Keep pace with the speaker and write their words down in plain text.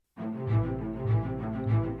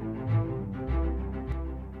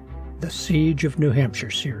Siege of New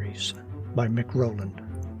Hampshire series by Mick Rowland.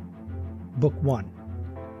 Book 1,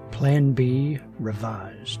 Plan B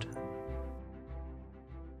Revised.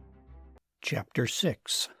 Chapter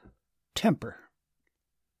 6, Temper.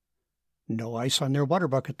 "No ice on their water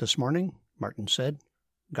bucket this morning," Martin said.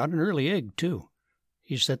 "Got an early egg, too."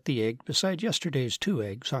 He set the egg beside yesterday's 2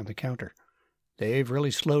 eggs on the counter. "They've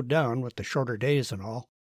really slowed down with the shorter days and all."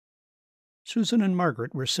 Susan and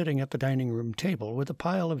Margaret were sitting at the dining-room table with a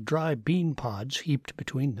pile of dry bean pods heaped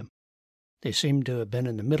between them. They seemed to have been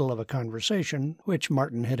in the middle of a conversation which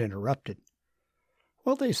Martin had interrupted.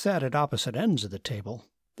 While they sat at opposite ends of the table,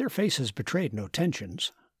 their faces betrayed no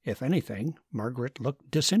tensions. If anything, Margaret looked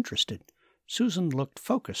disinterested. Susan looked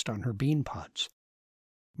focused on her bean pods.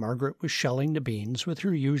 Margaret was shelling the beans with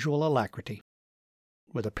her usual alacrity.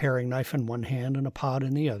 With a paring knife in one hand and a pod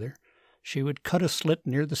in the other, she would cut a slit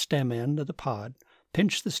near the stem end of the pod,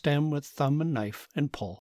 pinch the stem with thumb and knife, and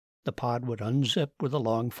pull. The pod would unzip with a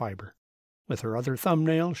long fiber. With her other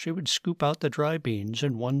thumbnail, she would scoop out the dry beans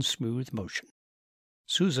in one smooth motion.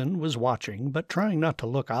 Susan was watching, but trying not to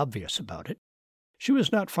look obvious about it. She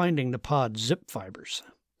was not finding the pod's zip fibers.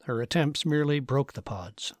 Her attempts merely broke the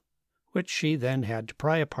pods, which she then had to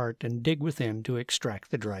pry apart and dig within to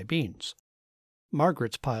extract the dry beans.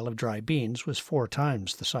 Margaret's pile of dry beans was 4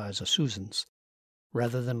 times the size of Susan's.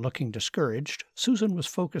 Rather than looking discouraged, Susan was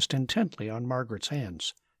focused intently on Margaret's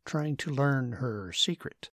hands, trying to learn her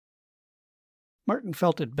secret. Martin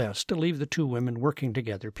felt it best to leave the 2 women working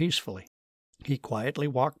together peacefully. He quietly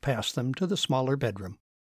walked past them to the smaller bedroom.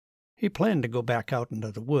 He planned to go back out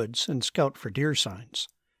into the woods and scout for deer signs.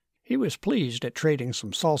 He was pleased at trading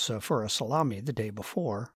some salsa for a salami the day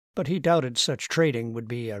before, but he doubted such trading would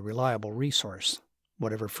be a reliable resource.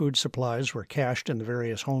 Whatever food supplies were cached in the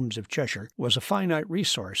various homes of Cheshire was a finite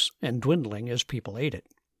resource and dwindling as people ate it.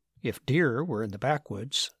 If deer were in the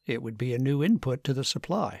backwoods, it would be a new input to the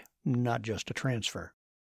supply, not just a transfer.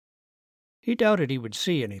 He doubted he would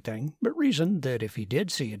see anything, but reasoned that if he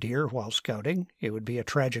did see a deer while scouting, it would be a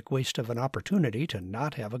tragic waste of an opportunity to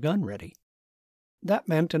not have a gun ready. That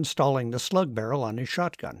meant installing the slug barrel on his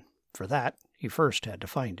shotgun. For that, he first had to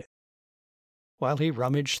find it. While he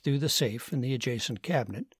rummaged through the safe in the adjacent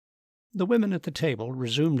cabinet, the women at the table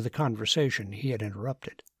resumed the conversation he had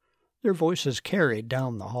interrupted. Their voices carried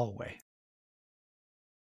down the hallway.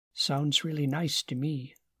 "Sounds really nice to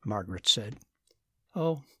me," Margaret said.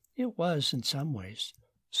 "Oh, it was in some ways."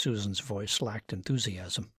 Susan's voice lacked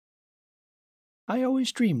enthusiasm. "I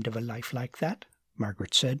always dreamed of a life like that,"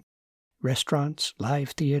 Margaret said. "Restaurants,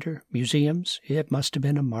 live theater, museums, it must have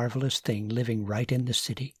been a marvelous thing living right in the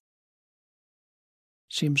city."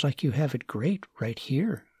 "Seems like you have it great right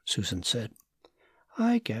here," Susan said.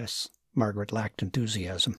 "I guess," Margaret lacked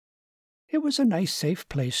enthusiasm. "It was a nice, safe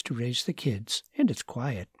place to raise the kids, and it's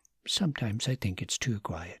quiet. Sometimes I think it's too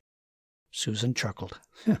quiet." Susan chuckled.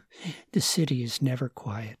 "The city is never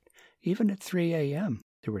quiet. Even at 3 a.m.,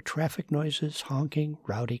 there were traffic noises, honking,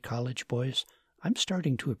 rowdy college boys. I'm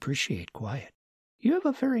starting to appreciate quiet. You have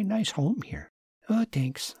a very nice home here." "Oh,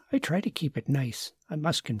 thanks. I try to keep it nice. I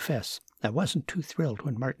must confess, I wasn't too thrilled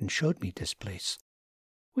when Martin showed me this place.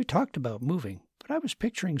 We talked about moving, but I was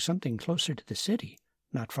picturing something closer to the city,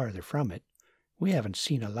 not farther from it. We haven't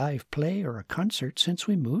seen a live play or a concert since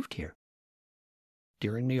we moved here."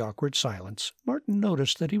 During the awkward silence, Martin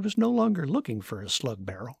noticed that he was no longer looking for a slug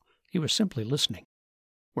barrel. He was simply listening.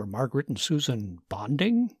 Were Margaret and Susan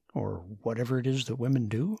bonding, or whatever it is that women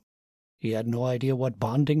do? He had no idea what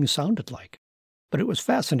bonding sounded like, but it was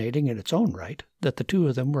fascinating in its own right that the 2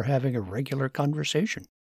 of them were having a regular conversation.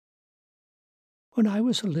 "When I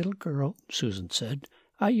was a little girl," Susan said,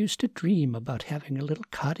 "I used to dream about having a little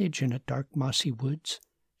cottage in a dark, mossy woods."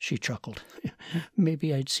 She chuckled.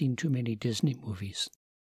 "Maybe I'd seen too many Disney movies.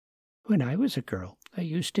 When I was a girl, I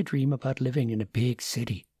used to dream about living in a big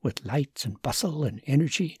city with lights and bustle and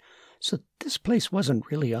energy, so this place wasn't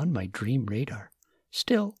really on my dream radar.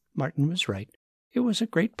 Still, Martin was right. It was a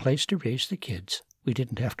great place to raise the kids. We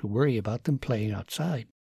didn't have to worry about them playing outside."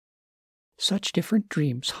 "Such different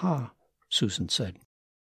dreams, huh?" Susan said.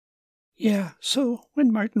 "Yeah, so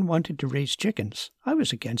when Martin wanted to raise chickens, I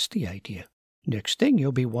was against the idea. 'Next thing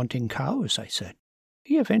you'll be wanting cows,' I said.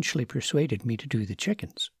 He eventually persuaded me to do the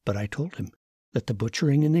chickens, but I told him that the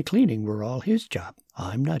butchering and the cleaning were all his job.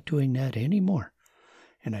 I'm not doing that any more.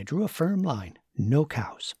 And I drew a firm line. No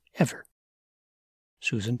cows. Ever."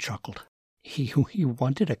 Susan chuckled. He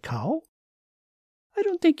wanted a cow? "I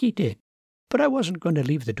don't think he did, but I wasn't going to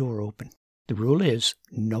leave the door open. The rule is,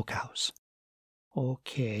 no cows."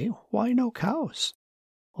 "Okay, why no cows?"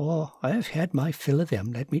 "Oh, I've had my fill of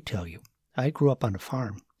them, let me tell you. I grew up on a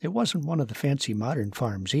farm. It wasn't one of the fancy modern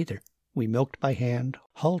farms either. We milked by hand,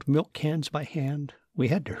 hauled milk cans by hand. We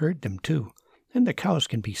had to herd them, too. And the cows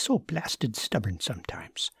can be so blasted stubborn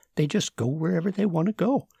sometimes. They just go wherever they want to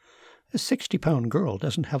go. A 60-pound girl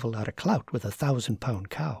doesn't have a lot of clout with a 1,000-pound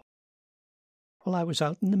cow. While I was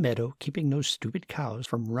out in the meadow keeping those stupid cows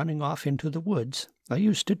from running off into the woods, I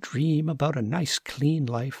used to dream about a nice clean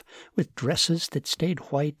life with dresses that stayed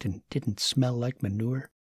white and didn't smell like manure.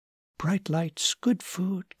 Bright lights, good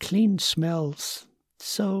food, clean smells.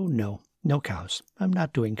 So no cows. I'm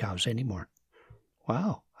not doing cows anymore.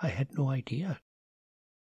 Wow, I had no idea.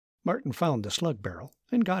 Martin found the slug barrel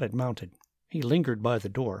and got it mounted. He lingered by the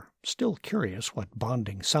door, still curious what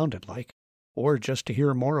bonding sounded like, or just to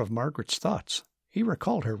hear more of Margaret's thoughts. He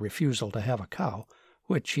recalled her refusal to have a cow,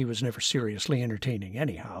 which he was never seriously entertaining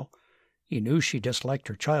anyhow. He knew she disliked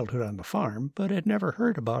her childhood on the farm, but had never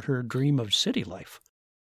heard about her dream of city life.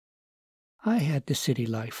 "I had the city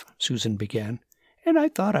life," Susan began, "and I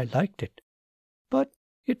thought I liked it. But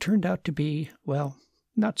it turned out to be, well,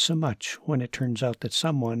 not so much when it turns out that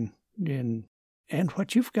someone and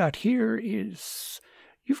what you've got here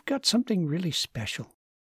you've got something really special."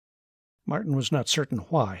 Martin was not certain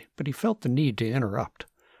why, but he felt the need to interrupt.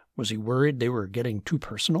 Was he worried they were getting too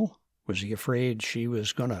personal? Was he afraid she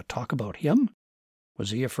was going to talk about him?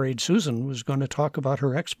 Was he afraid Susan was going to talk about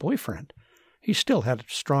her ex-boyfriend? He still had a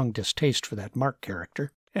strong distaste for that Mark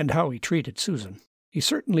character, and how he treated Susan. He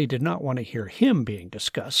certainly did not want to hear him being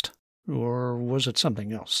discussed. Or was it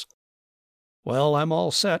something else? "Well, I'm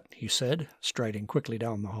all set," he said, striding quickly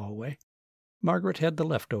down the hallway. Margaret had the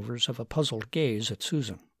leftovers of a puzzled gaze at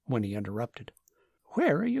Susan when he interrupted.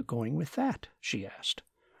 "Where are you going with that?" she asked.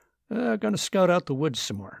 "Gonna scout out the woods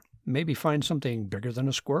some more. Maybe find something bigger than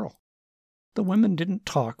a squirrel." The women didn't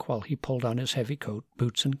talk while he pulled on his heavy coat,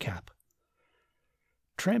 boots, and cap.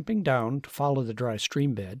 Tramping down to follow the dry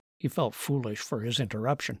stream bed, he felt foolish for his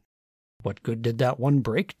interruption. What good did that one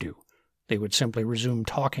break do? They would simply resume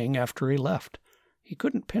talking after he left. He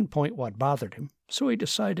couldn't pinpoint what bothered him, so he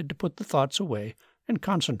decided to put the thoughts away and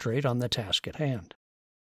concentrate on the task at hand.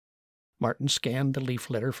 Martin scanned the leaf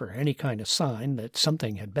litter for any kind of sign that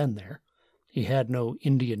something had been there. He had no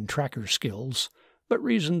Indian tracker skills, but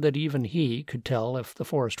reasoned that even he could tell if the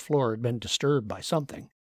forest floor had been disturbed by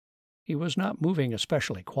something. He was not moving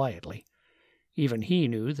especially quietly. Even he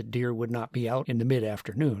knew that deer would not be out in the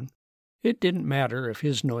mid-afternoon. It didn't matter if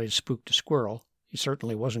his noise spooked a squirrel. He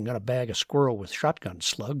certainly wasn't going to bag a squirrel with shotgun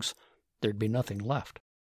slugs. There'd be nothing left.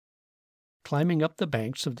 Climbing up the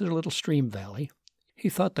banks of the little stream valley, he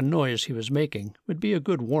thought the noise he was making would be a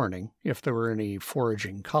good warning if there were any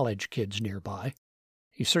foraging college kids nearby.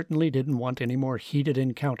 He certainly didn't want any more heated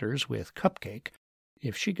encounters with Cupcake.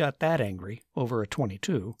 If she got that angry over a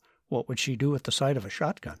 .22, what would she do at the sight of a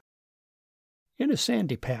shotgun? In a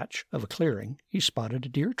sandy patch of a clearing, he spotted a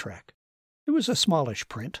deer track. It was a smallish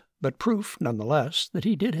print, but proof, nonetheless, that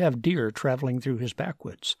he did have deer traveling through his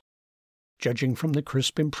backwoods. Judging from the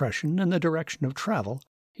crisp impression and the direction of travel,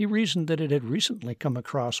 he reasoned that it had recently come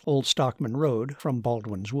across Old Stockman Road from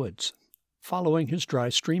Baldwin's Woods, following his dry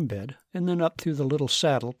stream bed, and then up through the little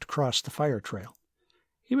saddle to cross the fire trail.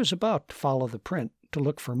 He was about to follow the print to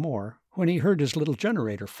look for more when he heard his little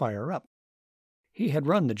generator fire up. He had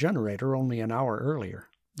run the generator only an hour earlier.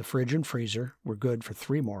 The fridge and freezer were good for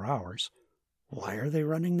 3 more hours. Why are they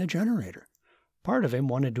running the generator? Part of him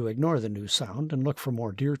wanted to ignore the new sound and look for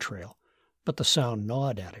more deer trail, but the sound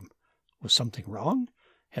gnawed at him. Was something wrong?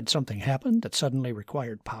 Had something happened that suddenly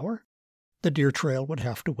required power? The deer trail would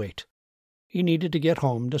have to wait. He needed to get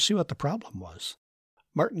home to see what the problem was.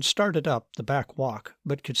 Martin started up the back walk,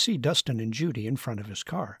 but could see Dustin and Judy in front of his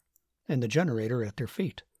car, and the generator at their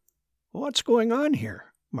feet. "What's going on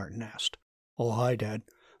here?" Martin asked. "Oh, hi, Dad.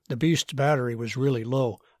 The beast's battery was really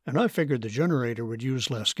low, and I figured the generator would use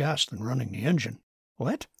less gas than running the engine."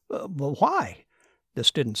 "What? But why?"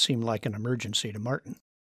 This didn't seem like an emergency to Martin.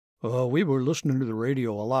 "We were listening to the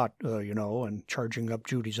radio a lot, and charging up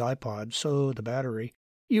Judy's iPod, so the battery—"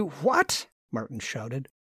 "You what?" Martin shouted.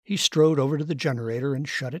 He strode over to the generator and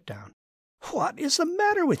shut it down. "What is the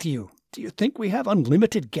matter with you? Do you think we have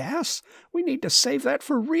unlimited gas? We need to save that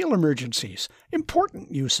for real emergencies,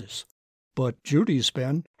 important uses." "But Judy's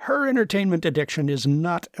been—" "Her entertainment addiction is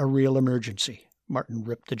not a real emergency." Martin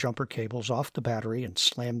ripped the jumper cables off the battery and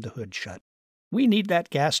slammed the hood shut. "We need that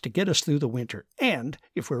gas to get us through the winter, and,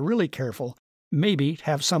 if we're really careful, maybe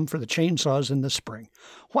have some for the chainsaws in the spring.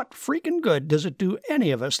 What freaking good does it do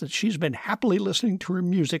any of us that she's been happily listening to her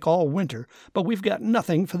music all winter, but we've got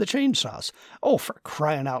nothing for the chainsaws? Oh, for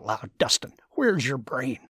crying out loud, Dustin, where's your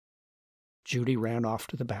brain?" Judy ran off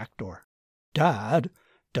to the back door. "Dad!"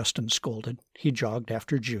 Dustin scolded. He jogged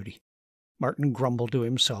after Judy. Martin grumbled to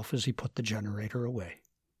himself as he put the generator away.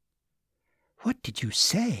 "What did you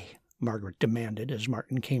say?" Margaret demanded as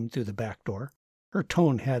Martin came through the back door. Her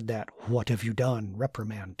tone had that "what have you done"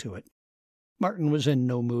 reprimand to it. Martin was in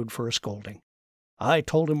no mood for a scolding. "I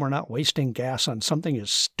told him we're not wasting gas on something as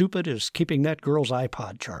stupid as keeping that girl's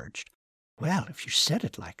iPod charged." "Well, if you said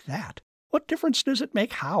it like that." "What difference does it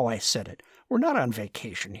make how I said it? We're not on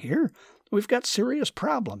vacation here. We've got serious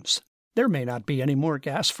problems. There may not be any more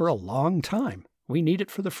gas for a long time. We need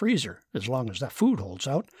it for the freezer, as long as that food holds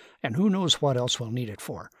out, and who knows what else we'll need it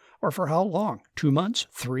for. Or for how long? 2 months?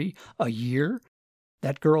 3? A year?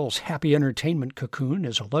 That girl's happy entertainment cocoon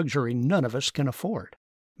is a luxury none of us can afford."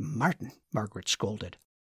 "Martin," Margaret scolded.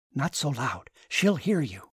 "Not so loud. She'll hear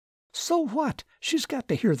you." "So what? She's got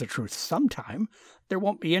to hear the truth sometime. There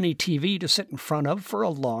won't be any TV to sit in front of for a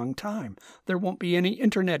long time. There won't be any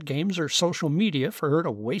internet games or social media for her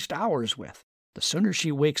to waste hours with. The sooner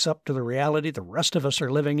she wakes up to the reality the rest of us are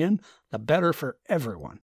living in, the better for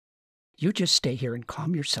everyone." "You just stay here and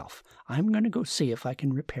calm yourself. I'm going to go see if I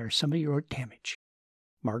can repair some of your damage."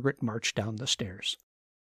 Margaret marched down the stairs.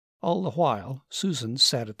 All the while, Susan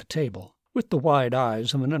sat at the table, with the wide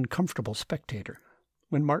eyes of an uncomfortable spectator.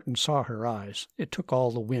 When Martin saw her eyes, it took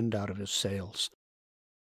all the wind out of his sails.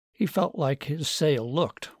 He felt like his sail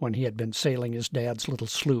looked when he had been sailing his dad's little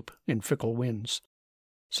sloop in fickle winds.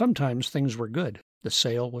 Sometimes things were good. The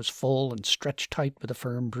sail was full and stretched tight with a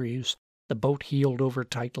firm breeze. The boat heeled over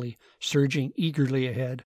tightly, surging eagerly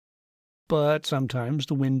ahead. But sometimes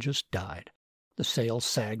the wind just died. The sail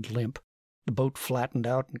sagged limp. The boat flattened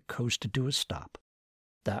out and coasted to a stop.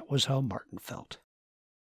 That was how Martin felt.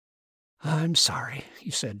 "I'm sorry,"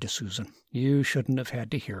 he said to Susan. "You shouldn't have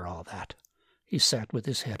had to hear all that." He sat with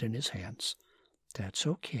his head in his hands. "That's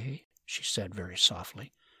okay," she said very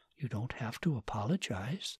softly. "You don't have to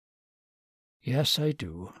apologize." "Yes, I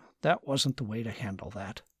do. That wasn't the way to handle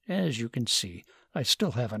that. As you can see, I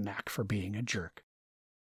still have a knack for being a jerk."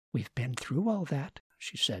 "We've been through all that,"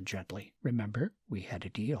 she said gently. "Remember, we had a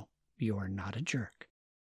deal. You're not a jerk."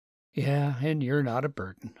 "Yeah, and you're not a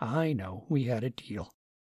burden. I know. We had a deal."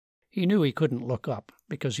 He knew he couldn't look up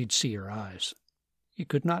because he'd see her eyes. He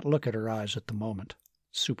could not look at her eyes at the moment.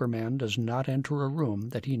 Superman does not enter a room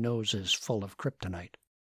that he knows is full of kryptonite.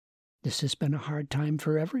 "This has been a hard time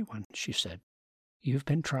for everyone," she said. "You've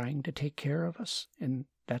been trying to take care of us, and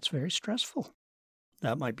that's very stressful."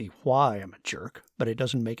 "That might be why I'm a jerk, but it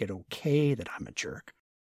doesn't make it okay that I'm a jerk."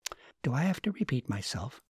 "Do I have to repeat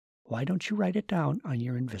myself? Why don't you write it down on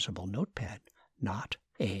your invisible notepad? Not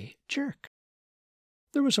a jerk."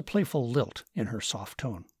 There was a playful lilt in her soft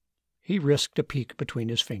tone. He risked a peek between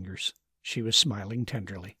his fingers. She was smiling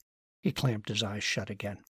tenderly. He clamped his eyes shut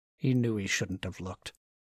again. He knew he shouldn't have looked.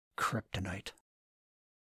 Kryptonite.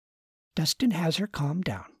 "Dustin has her calmed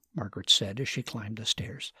down," Margaret said as she climbed the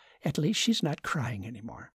stairs. "At least she's not crying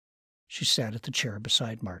anymore." She sat at the chair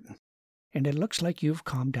beside Martin. "And it looks like you've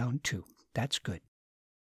calmed down too. That's good."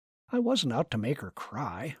 "I wasn't out to make her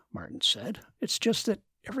cry," Martin said. "It's just that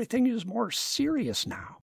everything is more serious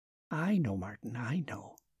now." "I know, Martin, I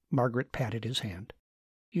know." Margaret patted his hand.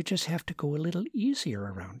 "You just have to go a little easier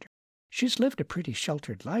around her. She's lived a pretty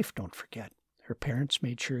sheltered life, don't forget. Her parents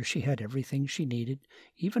made sure she had everything she needed.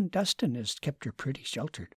 Even Dustin has kept her pretty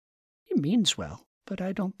sheltered. He means well, but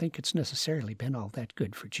I don't think it's necessarily been all that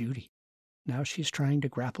good for Judy. Now she's trying to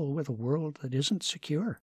grapple with a world that isn't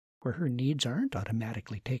secure, where her needs aren't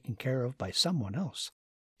automatically taken care of by someone else.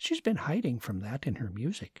 She's been hiding from that in her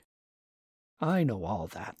music." "I know all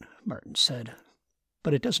that," Martin said.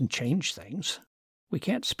 "But it doesn't change things. We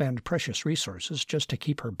can't spend precious resources just to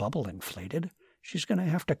keep her bubble inflated. She's going to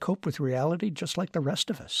have to cope with reality just like the rest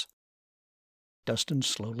of us." Dustin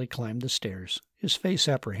slowly climbed the stairs, his face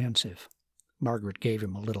apprehensive. Margaret gave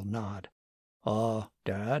him a little nod.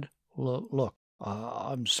 Dad, look,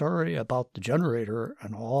 I'm sorry about the generator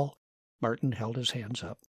and all." Martin held his hands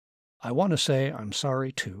up. "I want to say I'm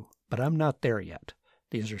sorry too, but I'm not there yet.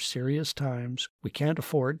 These are serious times. We can't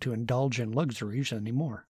afford to indulge in luxuries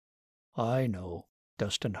anymore." "I know,"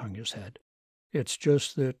 Dustin hung his head. "It's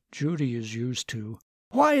just that Judy is used to—"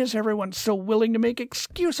 "Why is everyone so willing to make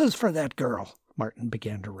excuses for that girl?" Martin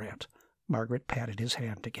began to rant. Margaret patted his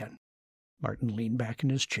hand again. Martin leaned back in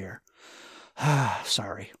his chair.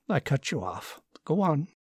 "Sorry, I cut you off. Go on."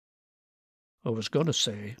 "I was going to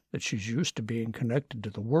say that she's used to being connected to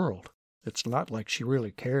the world. It's not like she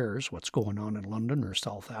really cares what's going on in London or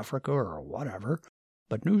South Africa or whatever.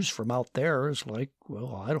 But news from out there is like,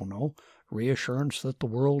 well, I don't know, reassurance that the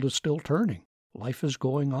world is still turning. Life is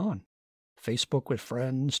going on. Facebook with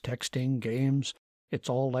friends, texting, games. It's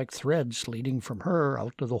all like threads leading from her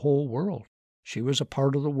out to the whole world. She was a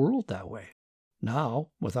part of the world that way. Now,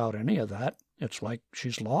 without any of that, it's like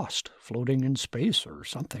she's lost, floating in space or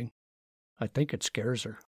something. I think it scares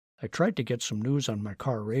her. I tried to get some news on my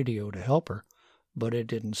car radio to help her, but it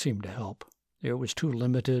didn't seem to help. It was too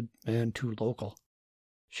limited and too local.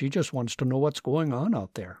 She just wants to know what's going on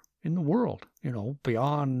out there, in the world,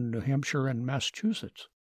 beyond New Hampshire and Massachusetts.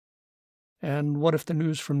 And what if the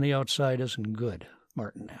news from the outside isn't good?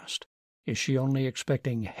 Martin asked. Is she only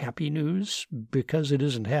expecting happy news because it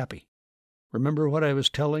isn't happy? Remember what I was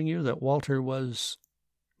telling you, that Walter was...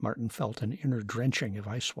 Martin felt an inner drenching of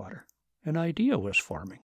ice water. An idea was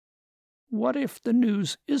forming. What if the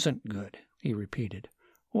news isn't good? He repeated.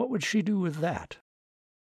 What would she do with that?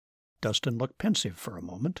 Dustin looked pensive for a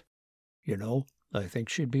moment. I think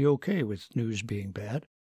she'd be okay with news being bad.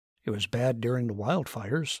 It was bad during the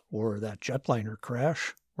wildfires, or that jetliner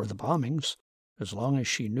crash, or the bombings. As long as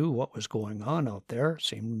she knew what was going on out there,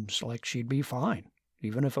 seems like she'd be fine,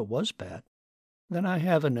 even if it was bad. Then I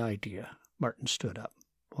have an idea. Martin stood up.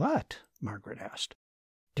 What? Margaret asked.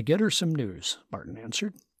 To get her some news, Martin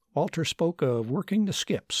answered. Walter spoke of working the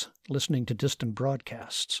skips, listening to distant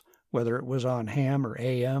broadcasts, whether it was on ham or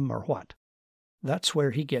AM or what. That's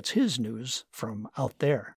where he gets his news, from out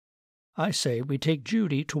there. I say we take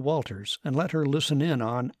Judy to Walter's and let her listen in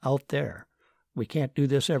on out there. We can't do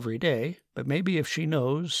this every day, but maybe if she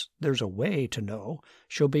knows there's a way to know,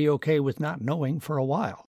 she'll be okay with not knowing for a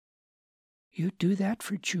while. You'd do that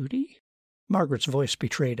for Judy? Margaret's voice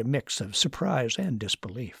betrayed a mix of surprise and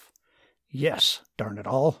disbelief. Yes, darn it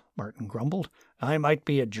all, Martin grumbled. I might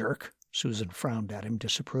be a jerk. Susan frowned at him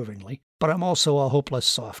disapprovingly, but I'm also a hopeless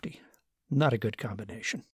softy. Not a good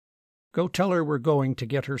combination. Go tell her we're going to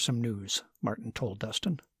get her some news, Martin told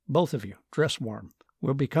Dustin. Both of you, dress warm.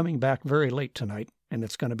 We'll be coming back very late tonight, and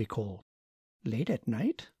it's going to be cold. Late at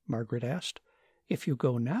night? Margaret asked. If you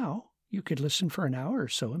go now, you could listen for an hour or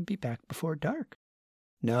so and be back before dark.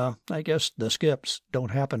 No, I guess the skips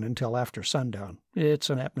don't happen until after sundown. It's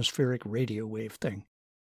an atmospheric radio wave thing.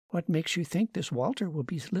 What makes you think this Walter will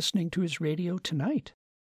be listening to his radio tonight?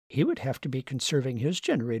 He would have to be conserving his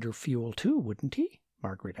generator fuel too, wouldn't he?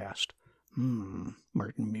 Margaret asked.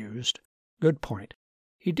 Martin mused. Good point.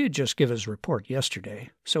 He did just give his report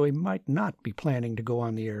yesterday, so he might not be planning to go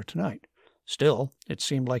on the air tonight. Still, it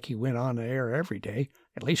seemed like he went on the air every day,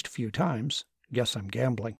 at least a few times. Guess I'm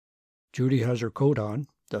gambling. Judy has her coat on,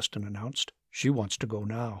 Dustin announced. She wants to go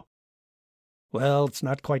now. Well, it's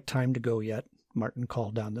not quite time to go yet, Martin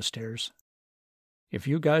called down the stairs. If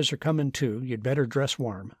you guys are coming too, you'd better dress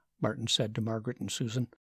warm, Martin said to Margaret and Susan.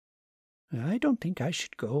 I don't think I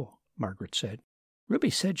should go, Margaret said. Ruby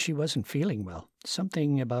said she wasn't feeling well,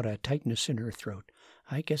 something about a tightness in her throat.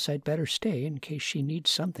 I guess I'd better stay in case she needs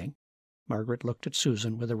something. Margaret looked at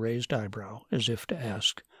Susan with a raised eyebrow, as if to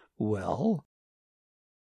ask, Well?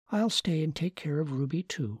 I'll stay and take care of Ruby,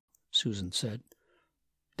 too, Susan said.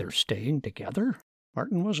 They're staying together?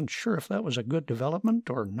 Martin wasn't sure if that was a good development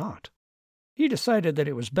or not. He decided that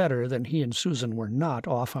it was better that he and Susan were not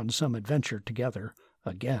off on some adventure together,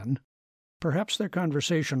 again. Perhaps their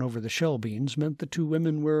conversation over the shell beans meant the two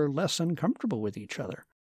women were less uncomfortable with each other.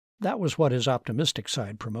 That was what his optimistic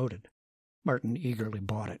side promoted. Martin eagerly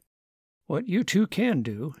bought it. What you two can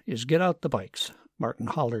do is get out the bikes, Martin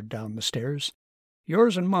hollered down the stairs.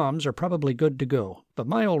 Yours and Mom's are probably good to go, but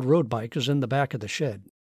my old road bike is in the back of the shed.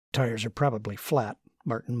 Tires are probably flat,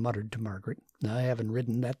 Martin muttered to Margaret. I haven't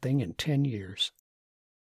ridden that thing in 10 years.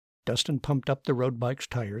 Dustin pumped up the road bike's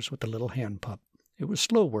tires with the little hand pump. It was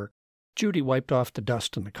slow work. Judy wiped off the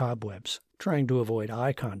dust and the cobwebs, trying to avoid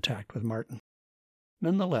eye contact with Martin.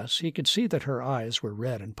 Nonetheless, he could see that her eyes were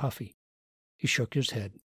red and puffy. He shook his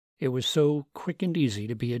head. It was so quick and easy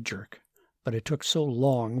to be a jerk, but it took so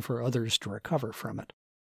long for others to recover from it.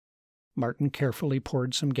 Martin carefully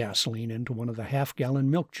poured some gasoline into one of the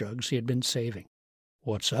half-gallon milk jugs he had been saving.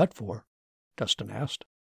 What's that for? Dustin asked.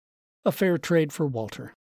 A fair trade for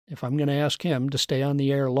Walter. If I'm going to ask him to stay on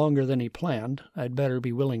the air longer than he planned, I'd better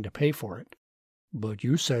be willing to pay for it. But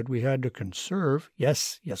you said we had to conserve.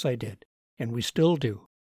 Yes, I did. And we still do.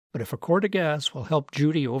 But if a quart of gas will help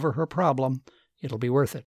Judy over her problem, it'll be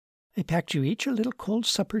worth it. I packed you each a little cold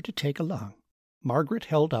supper to take along. Margaret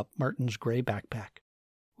held up Martin's gray backpack.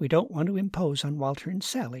 We don't want to impose on Walter and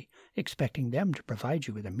Sally, expecting them to provide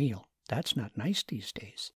you with a meal. That's not nice these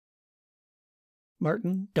days.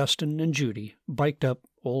 Martin, Dustin, and Judy biked up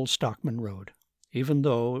Old Stockman Road. Even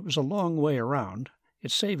though it was a long way around,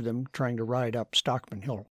 it saved them trying to ride up Stockman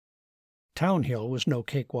Hill. Town Hill was no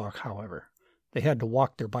cakewalk, however. They had to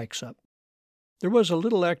walk their bikes up. There was a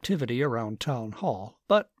little activity around Town Hall,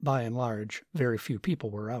 but by and large, very few people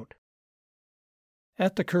were out.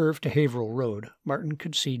 At the curve to Haverhill Road, Martin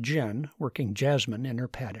could see Jen working Jasmine in her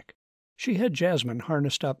paddock. She had Jasmine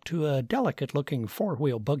harnessed up to a delicate-looking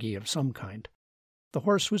four-wheel buggy of some kind. The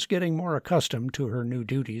horse was getting more accustomed to her new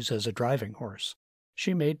duties as a driving horse.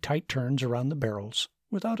 She made tight turns around the barrels,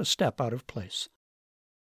 without a step out of place.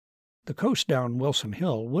 The coast down Wilson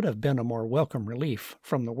Hill would have been a more welcome relief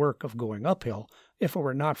from the work of going uphill if it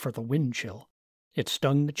were not for the wind chill. It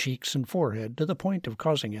stung the cheeks and forehead to the point of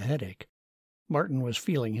causing a headache. Martin was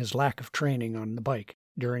feeling his lack of training on the bike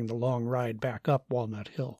during the long ride back up Walnut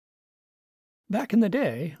Hill. Back in the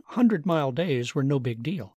day, 100-mile days were no big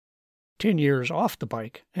deal. 10 years off the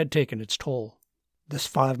bike had taken its toll. This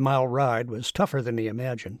 5-mile ride was tougher than he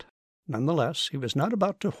imagined. Nonetheless, he was not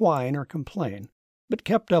about to whine or complain, but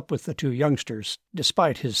kept up with the two youngsters,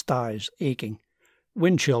 despite his thighs aching.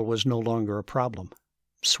 Wind chill was no longer a problem.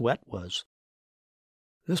 Sweat was.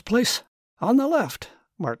 "This place on the left,"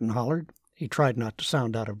 Martin hollered. He tried not to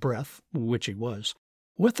sound out of breath, which he was.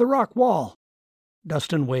 "With the rock wall."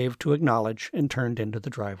 Dustin waved to acknowledge and turned into the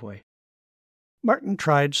driveway. Martin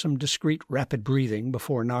tried some discreet rapid breathing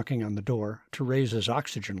before knocking on the door to raise his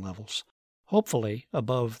oxygen levels, hopefully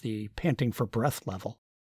above the panting-for-breath level.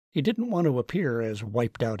 He didn't want to appear as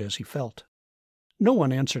wiped out as he felt. No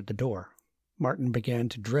one answered the door. Martin began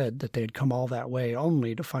to dread that they had come all that way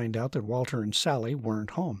only to find out that Walter and Sally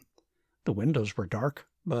weren't home. The windows were dark,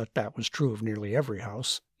 but that was true of nearly every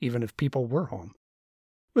house, even if people were home.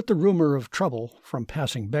 With the rumor of trouble from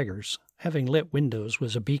passing beggars, having lit windows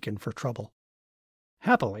was a beacon for trouble.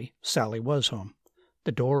 Happily, Sally was home.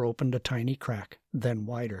 The door opened a tiny crack, then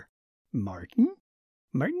wider. "Martin?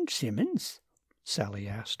 Martin Simmons?" Sally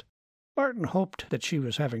asked. Martin hoped that she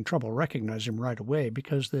was having trouble recognizing him right away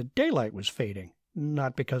because the daylight was fading,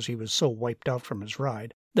 not because he was so wiped out from his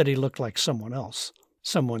ride that he looked like someone else,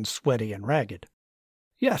 someone sweaty and ragged.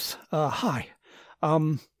 "Yes, hi.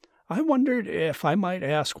 I wondered if I might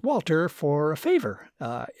ask Walter for a favor.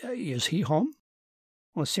 Is he home?"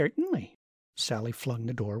 "Well, certainly." Sally flung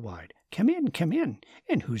the door wide. Come in, come in.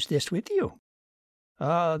 And who's this with you?"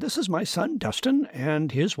 This is my son, Dustin,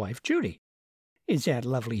 and his wife, Judy." "Is that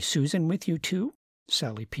lovely Susan with you, too?"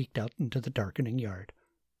 Sally peeked out into the darkening yard.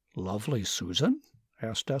 "Lovely Susan?"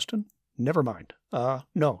 asked Dustin. "Never mind.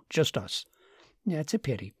 No, just us." "That's a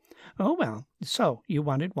pity. Oh, well, so you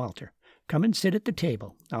wanted Walter. Come and sit at the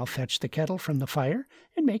table. I'll fetch the kettle from the fire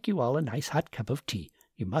and make you all a nice hot cup of tea.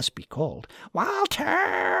 You must be cold."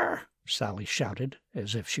 "Walter!" Sally shouted,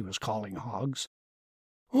 as if she was calling hogs.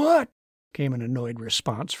 "What?" came an annoyed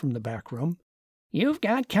response from the back room. "You've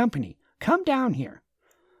got company. Come down here."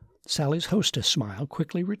 Sally's hostess smile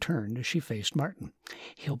quickly returned as she faced Martin.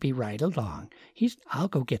 "He'll be right along. I'll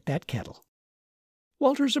go get that kettle."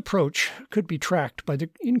 Walter's approach could be tracked by the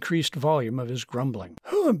increased volume of his grumbling.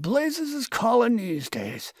 "Who in blazes is calling these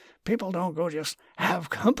days? People don't go just have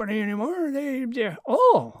company anymore.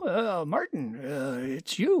 Martin,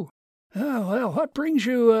 it's you. Well, what brings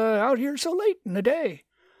you out here so late in the day?"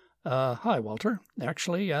 Hi, Walter.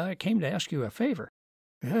 Actually, I came to ask you a favor."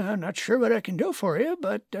 "I'm not sure what I can do for you,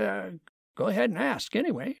 but go ahead and ask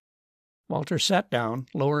anyway." Walter sat down,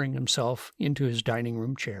 lowering himself into his dining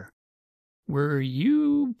room chair. "Were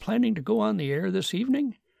you planning to go on the air this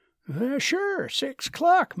evening?" Sure, 6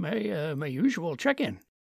 o'clock, my usual check-in."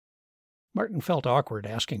 Martin felt awkward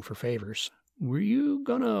asking for favors. "Were you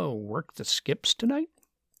gonna work the skips tonight?"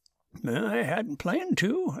 "I hadn't planned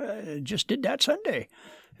to. Just did that Sunday.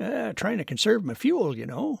 Trying to conserve my fuel, you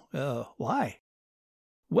know. Why?"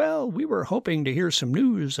 "Well, we were hoping to hear some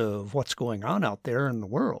news of what's going on out there in the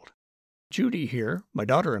world. Judy here, my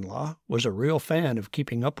daughter-in-law, was a real fan of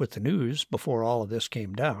keeping up with the news before all of this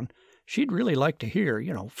came down. She'd really like to hear,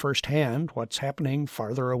 firsthand what's happening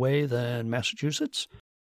farther away than Massachusetts."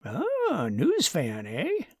 "Oh, news fan,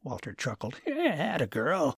 eh?" Walter chuckled. "Atta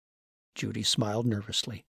girl." Judy smiled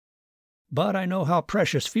nervously. "But I know how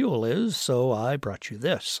precious fuel is, so I brought you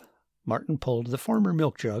this." Martin pulled the former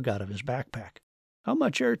milk jug out of his backpack. "How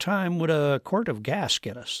much airtime would a quart of gas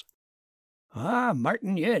get us?"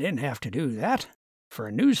 Martin, you didn't have to do that. For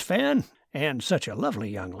a news fan, and such a lovely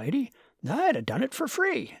young lady, I'd have done it for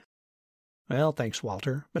free." "Well, thanks,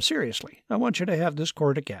 Walter. But seriously, I want you to have this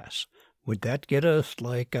quart of gas. Would that get us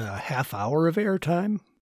like a half hour of airtime?"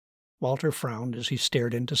 Walter frowned as he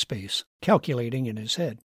stared into space, calculating in his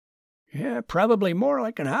head. "Yeah, probably more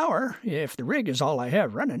like an hour, if the rig is all I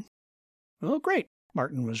have running." "Oh, great."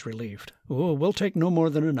 Martin was relieved. "We'll take no more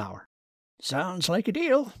than an hour." "Sounds like a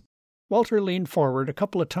deal." Walter leaned forward a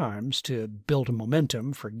couple of times to build a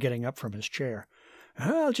momentum for getting up from his chair.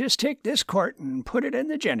 "I'll just take this quart and put it in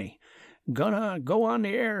the Jenny. Gonna go on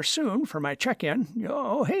the air soon for my check-in.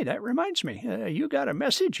 Oh, hey, that reminds me. You got a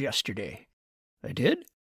message yesterday. I did?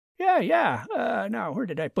 Yeah. Now, where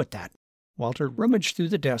did I put that? Walter rummaged through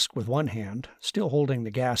the desk with one hand, still holding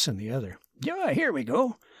the gas in the other. Yeah, here we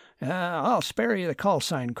go. I'll spare you the call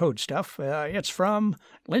sign code stuff. It's from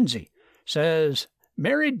Lindsay. Says,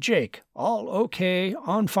 married Jake, all okay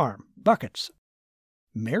on farm. Buckets.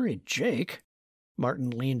 Married Jake?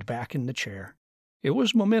 Martin leaned back in the chair. It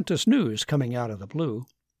was momentous news coming out of the blue.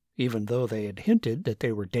 Even though they had hinted that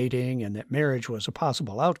they were dating and that marriage was a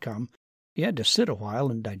possible outcome, he had to sit a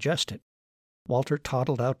while and digest it. Walter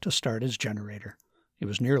toddled out to start his generator. It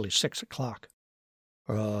was nearly 6 o'clock.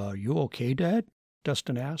 You okay, Dad?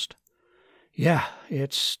 Dustin asked. Yeah,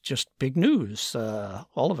 it's just big news,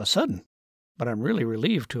 all of a sudden. But I'm really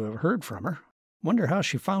relieved to have heard from her. Wonder how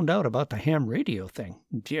she found out about the ham radio thing.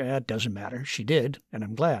 Yeah, it doesn't matter. She did, and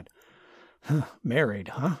I'm glad. Married,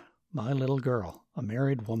 huh? My little girl, a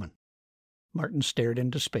married woman. Martin stared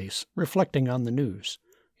into space, reflecting on the news.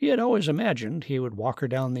 He had always imagined he would walk her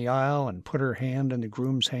down the aisle and put her hand in the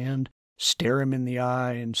groom's hand, stare him in the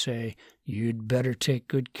eye, and say, "You'd better take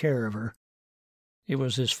good care of her." It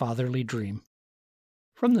was his fatherly dream.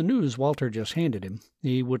 From the news Walter just handed him,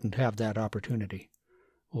 he wouldn't have that opportunity.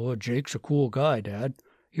 Oh, Jake's a cool guy, Dad.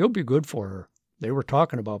 He'll be good for her. They were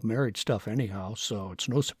talking about married stuff anyhow, so it's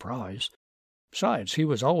no surprise. Besides, he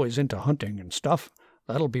was always into hunting and stuff.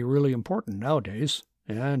 That'll be really important nowadays.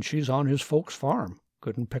 And she's on his folks' farm.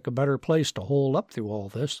 Couldn't pick a better place to hole up through all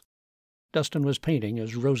this. Dustin was painting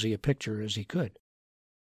as rosy a picture as he could.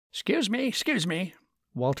 Excuse me.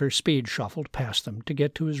 Walter speed shuffled past them to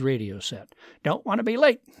get to his radio set. Don't want to be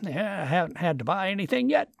late. I haven't had to buy anything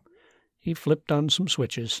yet. He flipped on some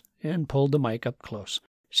switches and pulled the mic up close.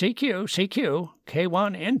 CQ,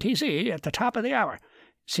 K1 NTZ at the top of the hour.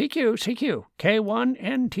 CQ, K1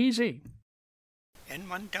 NTZ.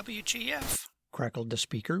 N1 WGF, crackled the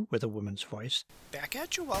speaker with a woman's voice. Back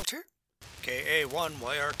at you, Walter. KA1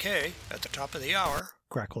 YRK at the top of the hour,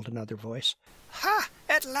 crackled another voice. Ha!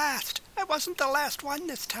 At last! I wasn't the last one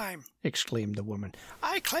this time, exclaimed the woman.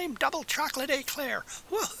 I claim double chocolate eclair.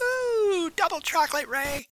 Woohoo! Double chocolate,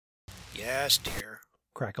 Ray! Yes, dear,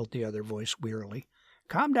 crackled the other voice wearily.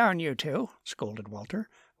 Calm down, you two, scolded Walter.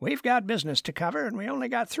 We've got business to cover, and we only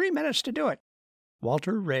got 3 minutes to do it.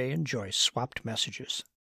 Walter, Ray, and Joyce swapped messages.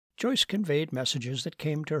 Joyce conveyed messages that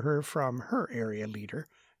came to her from her area leader.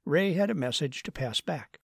 Ray had a message to pass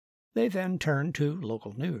back. They then turned to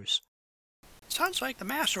local news. Sounds like the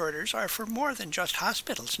mass orders are for more than just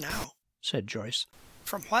hospitals now, said Joyce.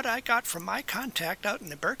 From what I got from my contact out in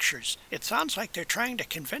the Berkshires, it sounds like they're trying to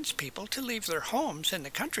convince people to leave their homes in the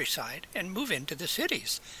countryside and move into the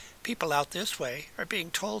cities. People out this way are being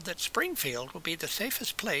told that Springfield will be the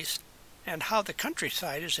safest place and how the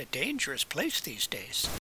countryside is a dangerous place these days.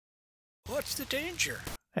 What's the danger?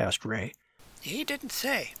 Asked Ray. He didn't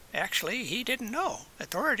say. Actually, he didn't know.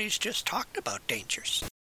 Authorities just talked about dangers.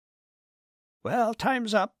 Well,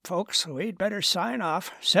 time's up, folks. We'd better sign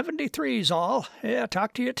off. 73's all.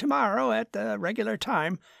 Talk to you tomorrow at the regular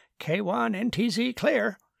time. K1 NTZ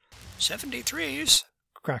clear. 73's,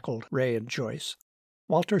 crackled Ray and Joyce.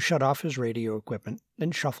 Walter shut off his radio equipment,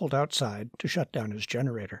 then shuffled outside to shut down his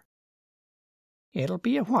generator. It'll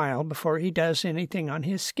be a while before he does anything on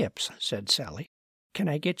his skips, said Sally. Can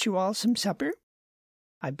I get you all some supper?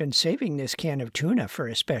 I've been saving this can of tuna for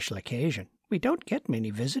a special occasion. We don't get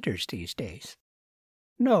many visitors these days.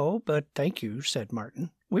 No, but thank you, said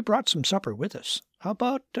Martin. We brought some supper with us. How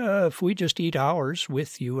about if we just eat ours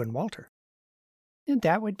with you and Walter? And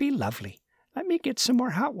that would be lovely. Let me get some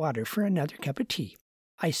more hot water for another cup of tea.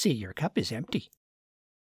 I see your cup is empty.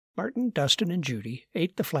 Martin, Dustin, and Judy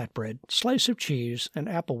ate the flatbread, slice of cheese, and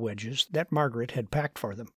apple wedges that Margaret had packed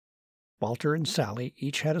for them. Walter and Sally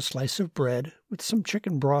each had a slice of bread with some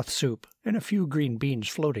chicken broth soup and a few green beans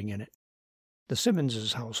floating in it. The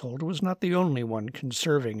Simmonses' household was not the only one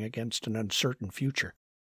conserving against an uncertain future.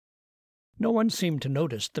 No one seemed to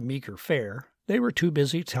notice the meager fare. They were too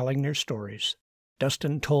busy telling their stories.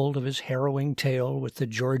 Dustin told of his harrowing tale with the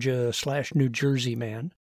Georgia/New Jersey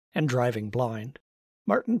man and driving blind.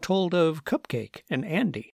 Martin told of Cupcake and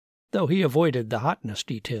Andy, though he avoided the hotness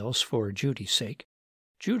details for Judy's sake.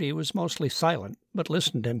 Judy was mostly silent, but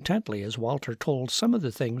listened intently as Walter told some of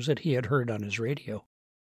the things that he had heard on his radio.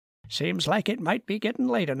 Seems like it might be getting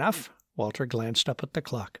late enough. Walter glanced up at the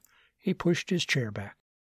clock. He pushed his chair back.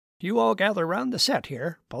 You all gather round the set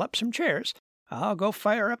here. Pull up some chairs. I'll go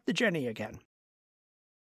fire up the Jenny again.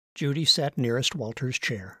 Judy sat nearest Walter's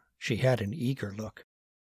chair. She had an eager look.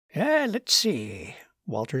 Let's see.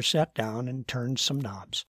 Walter sat down and turned some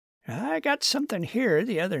knobs. I got something here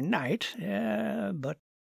the other night, but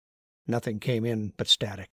nothing came in but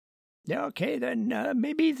static. Okay, then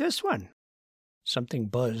maybe this one. Something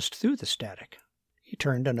buzzed through the static. He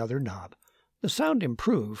turned another knob. The sound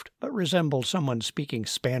improved, but resembled someone speaking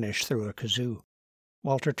Spanish through a kazoo.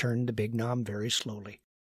 Walter turned the big knob very slowly.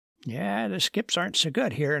 Yeah, the skips aren't so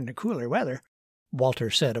good here in the cooler weather,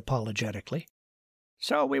 Walter said apologetically.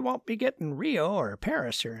 So we won't be getting Rio or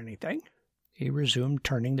Paris or anything. He resumed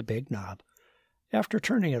turning the big knob. After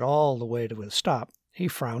turning it all the way to a stop, he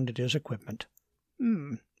frowned at his equipment.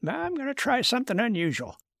 I'm going to try something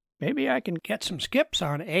unusual. Maybe I can get some skips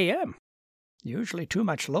on AM. Usually too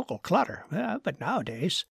much local clutter, but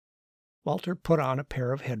nowadays. Walter put on a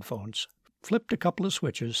pair of headphones, flipped a couple of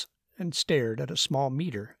switches, and stared at a small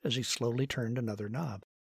meter as he slowly turned another knob.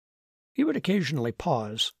 He would occasionally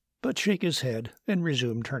pause, but shake his head and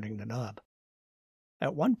resume turning the knob.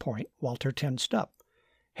 At one point, Walter tensed up.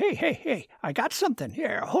 Hey, I got something.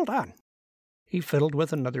 Here, hold on. He fiddled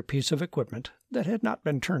with another piece of equipment that had not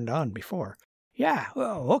been turned on before. Yeah,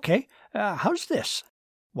 okay. How's this?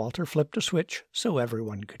 Walter flipped a switch so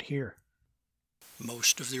everyone could hear.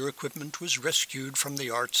 Most of their equipment was rescued from the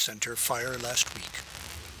Arts Center fire last week.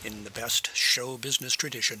 In the best show business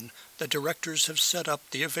tradition, the directors have set up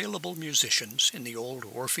the available musicians in the old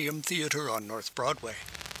Orpheum Theater on North Broadway.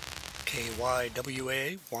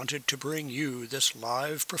 KYWA wanted to bring you this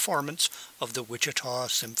live performance of the Wichita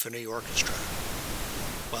Symphony Orchestra.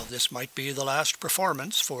 While this might be the last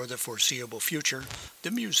performance for the foreseeable future,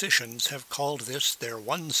 the musicians have called this their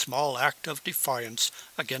one small act of defiance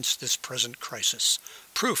against this present crisis,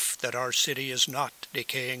 proof that our city is not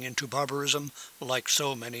decaying into barbarism like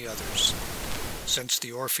so many others. Since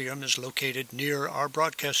the Orpheum is located near our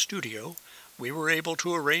broadcast studio, we were able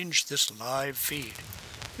to arrange this live feed.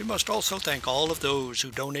 We must also thank all of those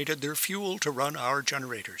who donated their fuel to run our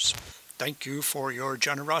generators. Thank you for your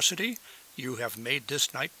generosity. You have made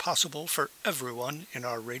this night possible for everyone in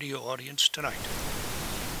our radio audience tonight.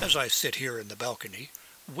 As I sit here in the balcony,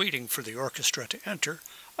 waiting for the orchestra to enter,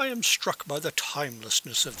 I am struck by the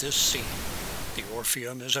timelessness of this scene. The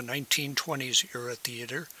Orpheum is a 1920s-era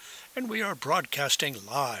theater, and we are broadcasting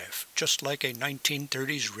live, just like a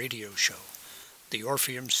 1930s radio show. The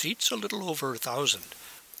Orpheum seats a little over 1,000,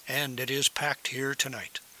 and it is packed here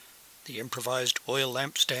tonight. The improvised oil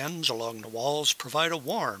lamp stands along the walls provide a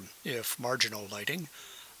warm, if marginal, lighting.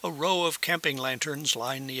 A row of camping lanterns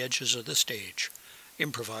line the edges of the stage.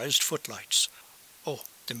 Improvised footlights. Oh,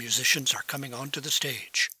 the musicians are coming onto the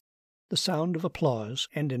stage. The sound of applause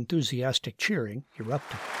and enthusiastic cheering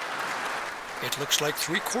erupted. It looks like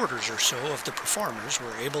 3/4 or so of the performers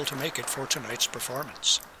were able to make it for tonight's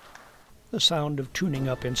performance. The sound of tuning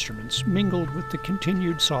up instruments mingled with the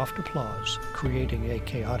continued soft applause, creating a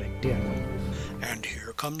chaotic din. And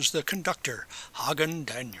here comes the conductor, Hagen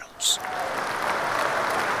Daniels.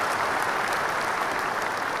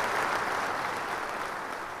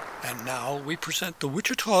 And now we present the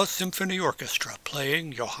Wichita Symphony Orchestra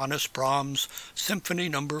playing Johannes Brahms' Symphony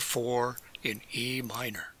No. 4 in E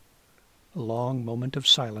minor. A long moment of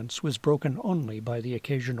silence was broken only by the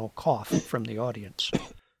occasional cough from the audience.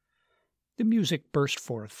 The music burst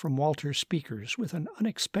forth from Walter's speakers with an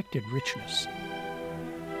unexpected richness.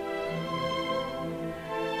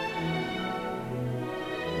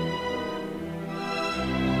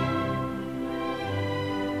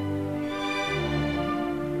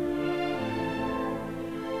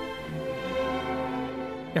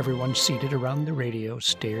 Everyone seated around the radio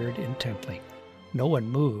stared intently. No one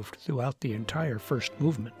moved throughout the entire first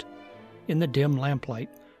movement. In the dim lamplight,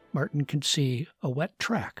 Martin could see a wet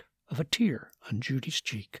track of a tear on Judy's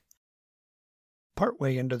cheek.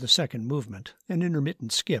 Partway into the second movement, an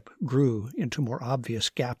intermittent skip grew into more obvious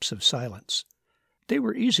gaps of silence. They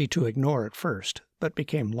were easy to ignore at first, but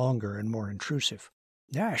became longer and more intrusive.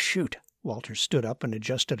 Shoot! Walter stood up and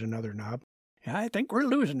adjusted another knob. I think we're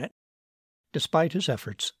losing it. Despite his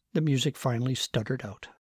efforts, the music finally stuttered out.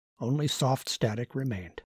 Only soft static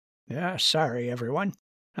remained. Sorry, everyone.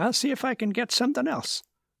 I'll see if I can get something else.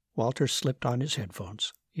 Walter slipped on his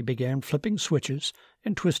headphones. He began flipping switches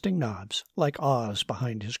and twisting knobs, like Oz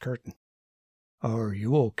behind his curtain. Are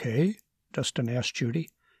you okay? Dustin asked Judy.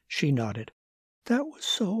 She nodded. That was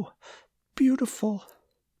so beautiful.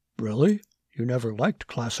 Really? You never liked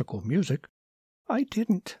classical music? I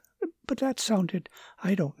didn't, but that sounded,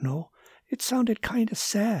 I don't know, it sounded kind of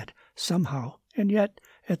sad, somehow, and yet,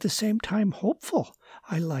 at the same time, hopeful.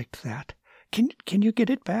 I liked that. Can you get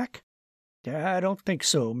it back? I don't think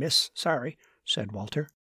so, miss. Sorry, said Walter.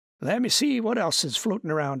 Let me see what else is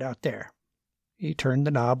floating around out there. He turned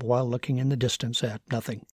the knob while looking in the distance at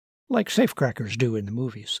nothing, like safecrackers do in the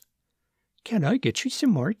movies. "Can I get you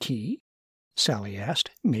some more tea?" Sally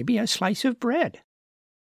asked. "Maybe a slice of bread."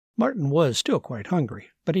 Martin was still quite hungry,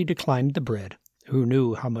 but he declined the bread. Who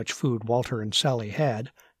knew how much food Walter and Sally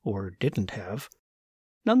had, or didn't have?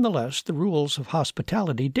 Nonetheless, the rules of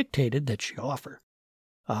hospitality dictated that she offer.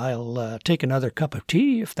 "I'll take another cup of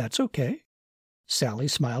tea, if that's okay." Sally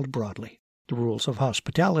smiled broadly. The rules of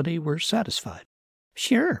hospitality were satisfied.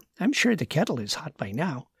 "Sure, I'm sure the kettle is hot by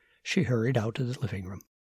now." She hurried out to the living room.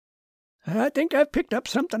 "I think I've picked up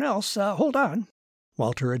something else. Hold on."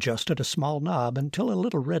 Walter adjusted a small knob until a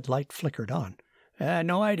little red light flickered on.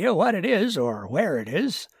 "No idea what it is or where it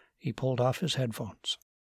is." He pulled off his headphones.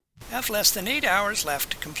 "Have less than 8 hours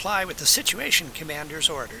left to comply with the Situation Commander's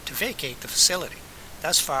order to vacate the facility.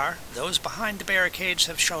 Thus far, those behind the barricades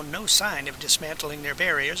have shown no sign of dismantling their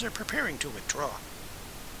barriers or preparing to withdraw.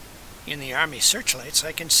 In the Army searchlights,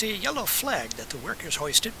 I can see a yellow flag that the workers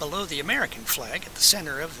hoisted below the American flag at the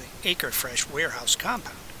center of the Acre Fresh warehouse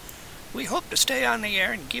compound. We hope to stay on the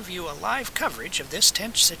air and give you a live coverage of this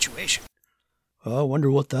tense situation." "I wonder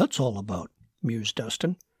what that's all about," mused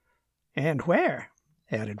Dustin. "And where?"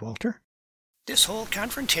 added Walter. "This whole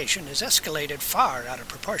confrontation has escalated far out of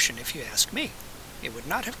proportion, if you ask me. It would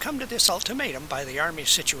not have come to this ultimatum by the Army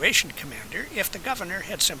Situation Commander if the governor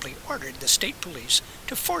had simply ordered the state police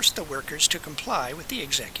to force the workers to comply with the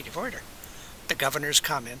executive order. The governor's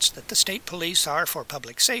comments that the state police are for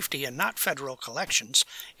public safety and not federal collections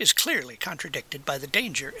is clearly contradicted by the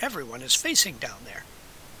danger everyone is facing down there.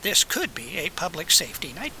 This could be a public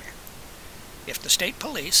safety nightmare. If the state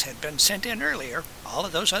police had been sent in earlier, all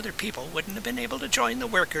of those other people wouldn't have been able to join the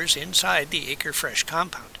workers inside the Acre Fresh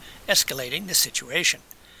compound, escalating the situation.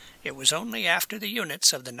 It was only after the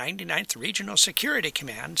units of the 99th Regional Security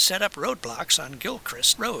Command set up roadblocks on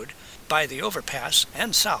Gilchrist Road by the overpass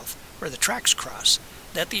and south, where the tracks cross,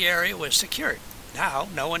 that the area was secured. Now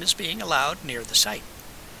no one is being allowed near the site.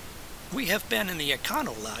 We have been in the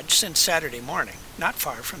Econo Lodge since Saturday morning, not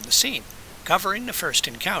far from the scene, covering the first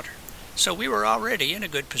encounter, so we were already in a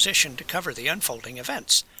good position to cover the unfolding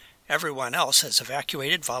events. Everyone else has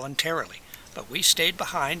evacuated voluntarily, but we stayed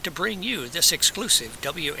behind to bring you this exclusive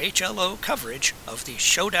WHLO coverage of the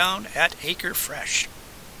showdown at Acre Fresh.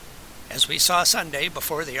 As we saw Sunday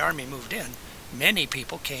before the Army moved in, many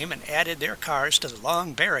people came and added their cars to the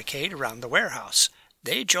long barricade around the warehouse.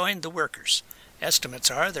 They joined the workers.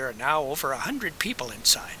 Estimates are there are now over 100 people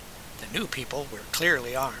inside. The new people were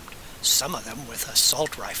clearly armed, some of them with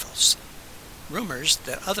assault rifles. Rumors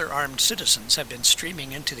that other armed citizens have been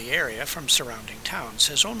streaming into the area from surrounding towns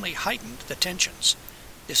has only heightened the tensions.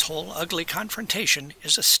 This whole ugly confrontation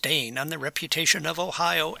is a stain on the reputation of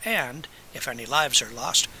Ohio and, if any lives are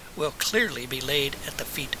lost, will clearly be laid at the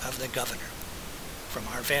feet of the governor. From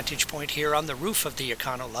our vantage point here on the roof of the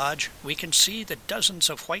Econo Lodge, we can see the dozens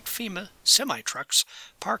of white FEMA semi-trucks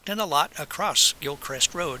parked in a lot across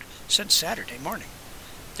Gilchrist Road since Saturday morning.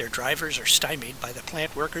 Their drivers are stymied by the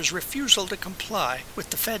plant workers' refusal to comply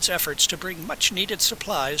with the Fed's efforts to bring much-needed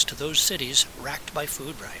supplies to those cities racked by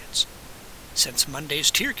food riots. Since Monday's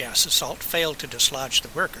tear gas assault failed to dislodge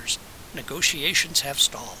the workers, negotiations have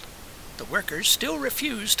stalled. The workers still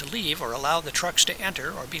refuse to leave or allow the trucks to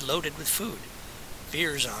enter or be loaded with food.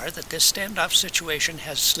 Fears are that this standoff situation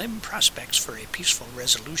has slim prospects for a peaceful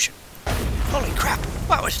resolution. Holy crap!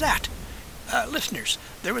 What was that? Listeners,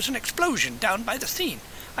 there was an explosion down by the scene.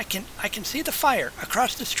 I can see the fire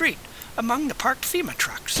across the street among the parked FEMA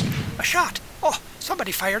trucks. A shot! Oh,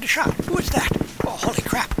 somebody fired a shot. Who is that? Oh, holy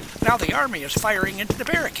crap! Now the Army is firing into the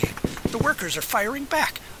barricade. The workers are firing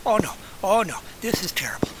back. Oh no, this is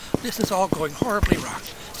terrible. This is all going horribly wrong.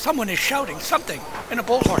 Someone is shouting something in a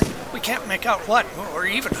bullhorn. We can't make out what or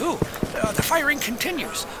even who. The firing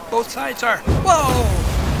continues. Both sides are... Whoa!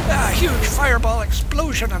 A huge fireball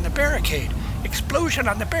explosion on the barricade. Explosion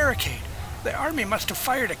on the barricade. The Army must have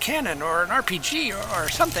fired a cannon or an RPG or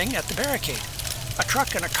something at the barricade. A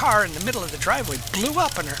truck and a car in the middle of the driveway blew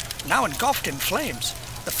up and are now engulfed in flames.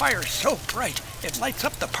 The fire is so bright, it lights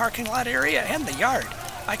up the parking lot area and the yard.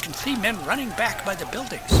 I can see men running back by the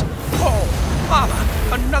buildings. Oh,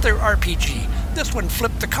 Mama, another RPG. This one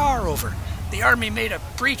flipped the car over. The Army made a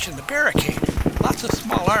breach in the barricade. Lots of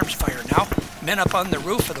small arms fire now. Men up on the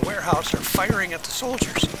roof of the warehouse are firing at the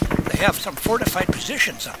soldiers. They have some fortified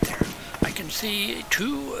positions up there. I can see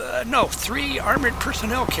three armored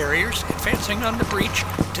personnel carriers advancing on the breach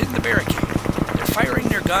in the barricade. They're firing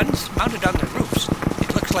their guns mounted on the roofs.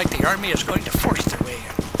 It looks like the Army is going to force their way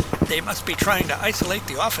in. They must be trying to isolate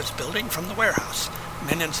the office building from the warehouse.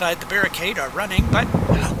 Men inside the barricade are running, but...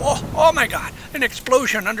 Oh my God! An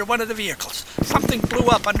explosion under one of the vehicles. Something blew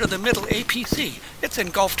up under the middle APC. It's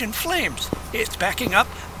engulfed in flames. It's backing up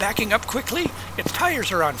quickly. Its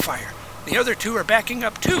tires are on fire. The other two are backing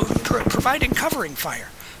up too, providing covering fire.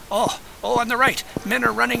 Oh, on the right, men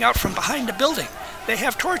are running out from behind a building. They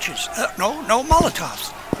have torches. No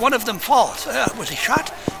Molotovs. One of them falls. Was he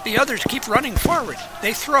shot? The others keep running forward.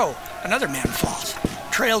 They throw. Another man falls.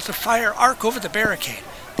 Trails of fire arc over the barricade.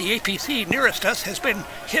 The APC nearest us has been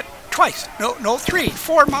hit twice. No, 3.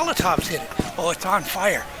 4 Molotovs hit it. Oh, it's on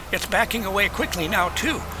fire. It's backing away quickly now,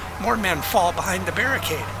 too. More men fall behind the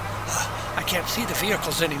barricade. I can't see the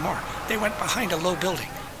vehicles anymore. They went behind a low building.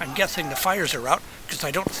 I'm guessing the fires are out because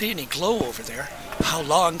I don't see any glow over there. How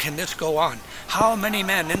long can this go on? How many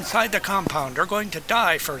men inside the compound are going to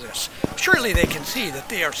die for this? Surely they can see that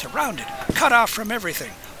they are surrounded, cut off from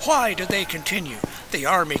everything. Why do they continue? The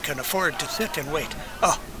army can afford to sit and wait.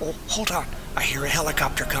 Oh, hold on. I hear a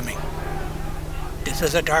helicopter coming. This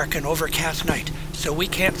is a dark and overcast night, so we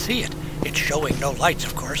can't see it. It's showing no lights,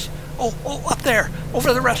 of course. Oh, up there,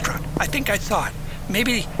 over the restaurant. I think I saw it.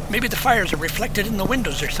 Maybe the fires are reflected in the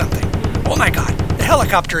windows or something. Oh my God, the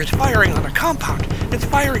helicopter is firing on a compound. It's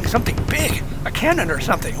firing something big, a cannon or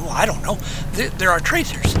something. Oh, I don't know. There are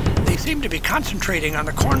tracers. They seem to be concentrating on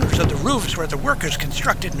the corners of the roofs where the workers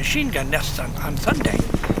constructed machine gun nests on Sunday.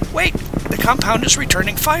 Wait, the compound is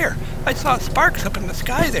returning fire. I saw sparks up in the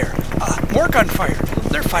sky there. More gunfire.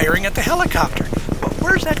 They're firing at the helicopter.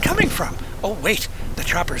 Where's that coming from? Oh, wait. The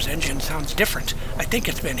chopper's engine sounds different. I think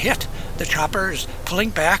it's been hit. The chopper is pulling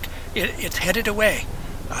back. It's headed away.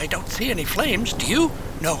 I don't see any flames. Do you?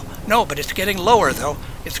 No, but it's getting lower, though.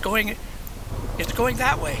 It's going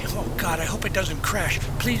that way. Oh, God, I hope it doesn't crash.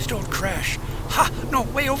 Please don't crash. No,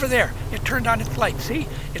 way over there. It turned on its light, see?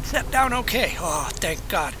 It set down okay. Oh, thank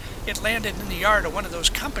God. It landed in the yard of one of those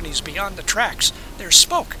companies beyond the tracks. There's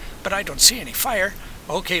smoke, but I don't see any fire.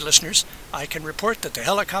 Okay, listeners, I can report that the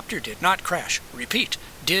helicopter did not crash. Repeat,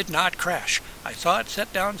 did not crash. I saw it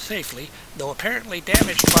set down safely, though apparently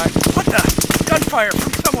damaged by... What the? Gunfire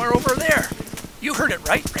from somewhere over there. You heard it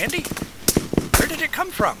right, Randy? Where did it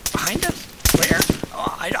come from? Behind us? Where?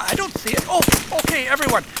 Oh, I don't see it. Oh, okay,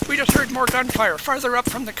 everyone. We just heard more gunfire farther up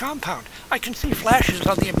from the compound. I can see flashes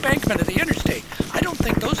on the embankment of the interstate. I don't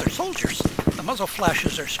think those are soldiers. The muzzle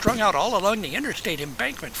flashes are strung out all along the interstate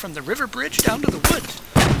embankment from the river bridge down to the woods.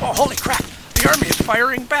 Oh, holy crap. The army is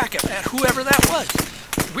firing back at whoever that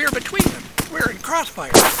was. We're between them. We're in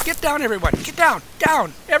crossfire. Get down, everyone. Get down.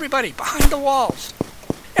 Down. Everybody, behind the walls.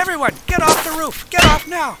 Everyone, get off the roof. Get off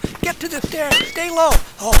now. Get to the stairs. Stay low.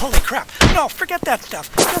 Oh, holy crap. No, forget that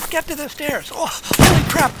stuff. Just get to the stairs. Oh, holy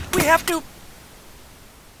crap. We have to...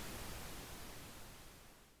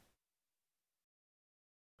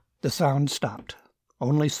 The sound stopped.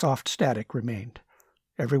 Only soft static remained.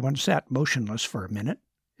 Everyone sat motionless for a minute,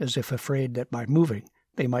 as if afraid that by moving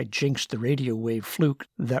they might jinx the radio wave fluke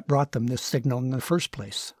that brought them this signal in the first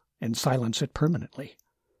place, and silence it permanently.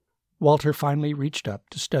 Walter finally reached up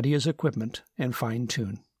to study his equipment and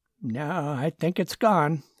fine-tune. "No, I think it's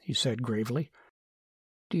gone," he said gravely.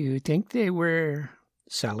 "Do you think they were—"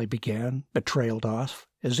 Sally began, but trailed off,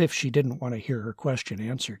 as if she didn't want to hear her question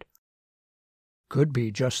answered. "Could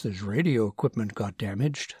be just this radio equipment got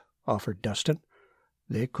damaged," offered Dustin.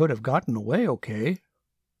 "They could have gotten away okay."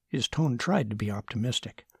 His tone tried to be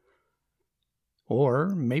optimistic. "Or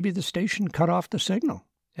maybe the station cut off the signal.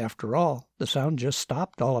 After all, the sound just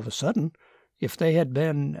stopped all of a sudden. If they had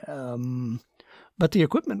been, but the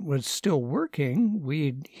equipment was still working,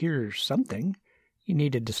 we'd hear something." He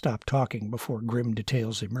needed to stop talking before grim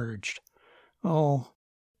details emerged. "Oh,"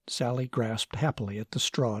 Sally grasped happily at the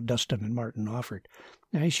straw Dustin and Martin offered.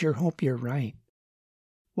 "I sure hope you're right."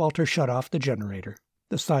 Walter shut off the generator.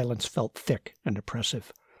 The silence felt thick and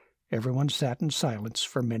oppressive. Everyone sat in silence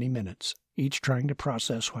for many minutes, each trying to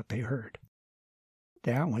process what they heard.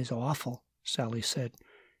 "That was awful," Sally said.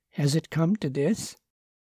 "Has it come to this?"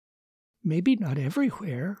 "Maybe not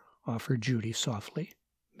everywhere," offered Judy softly.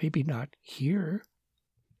 "Maybe not here."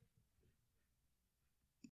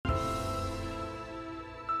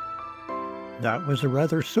 That was a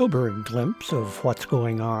rather sobering glimpse of what's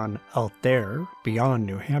going on out there beyond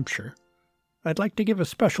New Hampshire. I'd like to give a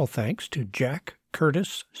special thanks to Jack,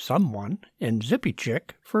 Curtis, Someone, and Zippy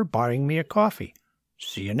Chick for buying me a coffee.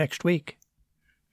 See you next week.